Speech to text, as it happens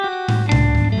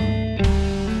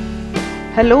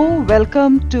Hello,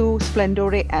 welcome to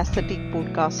Splendore Aesthetic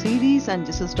Podcast Series, and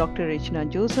this is Dr. Rachna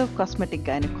Joseph, cosmetic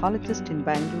gynecologist in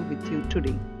Bangalore with you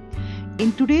today.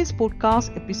 In today's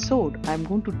podcast episode, I'm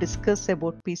going to discuss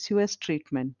about PCOS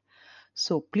treatment.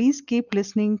 So please keep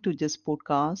listening to this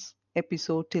podcast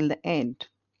episode till the end.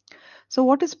 So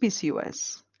what is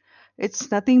PCOS? It's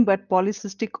nothing but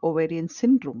polycystic ovarian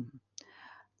syndrome.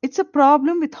 It's a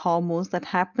problem with hormones that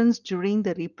happens during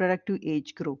the reproductive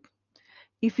age group.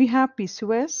 If you have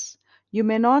PCOS, you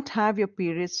may not have your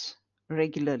periods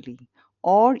regularly,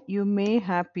 or you may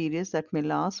have periods that may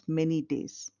last many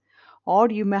days, or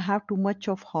you may have too much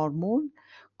of hormone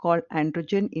called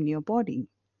androgen in your body.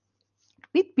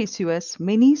 With PCOS,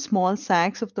 many small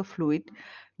sacs of the fluid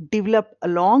develop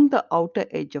along the outer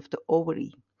edge of the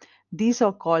ovary. These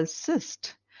are called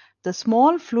cysts. The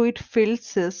small fluid filled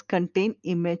cysts contain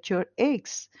immature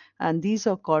eggs, and these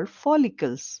are called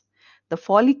follicles. The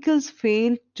follicles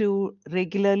fail to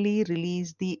regularly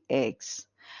release the eggs.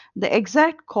 The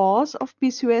exact cause of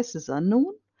PCOS is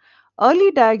unknown.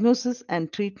 Early diagnosis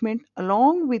and treatment,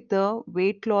 along with the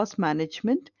weight loss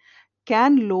management,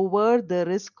 can lower the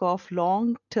risk of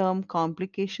long term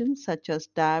complications such as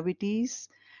diabetes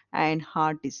and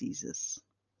heart diseases.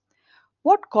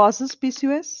 What causes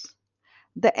PCOS?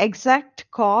 The exact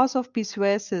cause of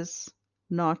PCOS is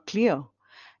not clear.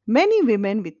 Many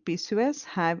women with PCOS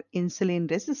have insulin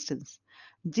resistance.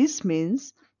 This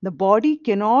means the body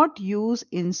cannot use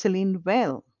insulin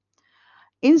well.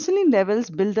 Insulin levels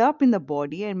build up in the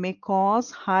body and may cause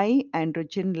high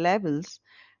androgen levels,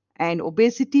 and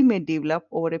obesity may develop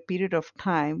over a period of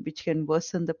time, which can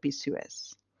worsen the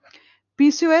PCOS.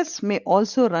 PCOS may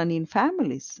also run in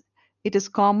families. It is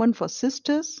common for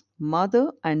sisters,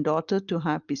 mother, and daughter to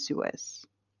have PCOS.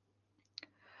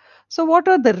 So, what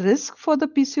are the risks for the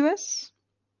PCOS?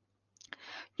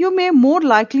 You may more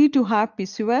likely to have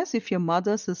PCOS if your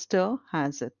mother sister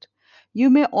has it. You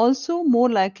may also more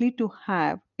likely to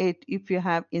have it if you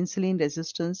have insulin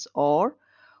resistance or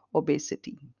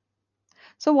obesity.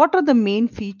 So what are the main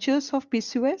features of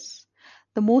PCOS?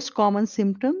 The most common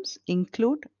symptoms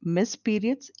include missed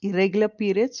periods, irregular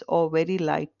periods, or very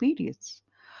light periods.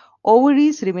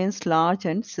 Ovaries remains large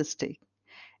and cystic.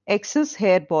 Excess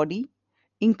hair body,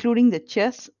 including the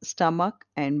chest, stomach,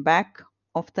 and back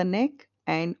of the neck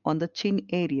and on the chin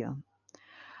area.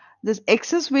 This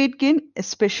excess weight gain,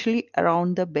 especially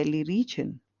around the belly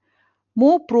region.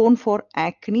 More prone for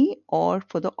acne or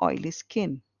for the oily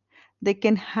skin. They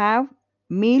can have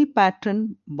male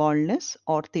pattern baldness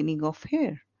or thinning of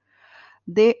hair.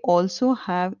 They also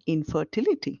have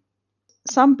infertility.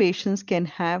 Some patients can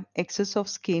have excess of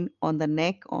skin on the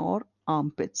neck or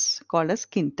armpits called as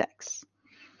skin tags.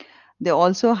 They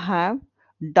also have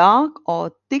dark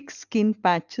or thick skin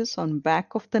patches on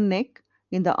back of the neck,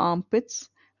 in the armpits,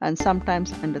 and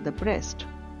sometimes under the breast.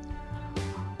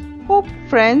 Hope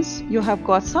friends you have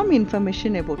got some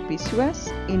information about PCOS.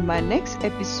 In my next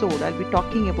episode I'll be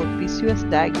talking about PCOS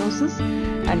diagnosis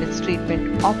and its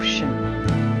treatment option.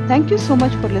 Thank you so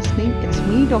much for listening. It's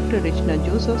me, Dr. Rachna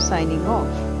Joseph, signing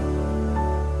off.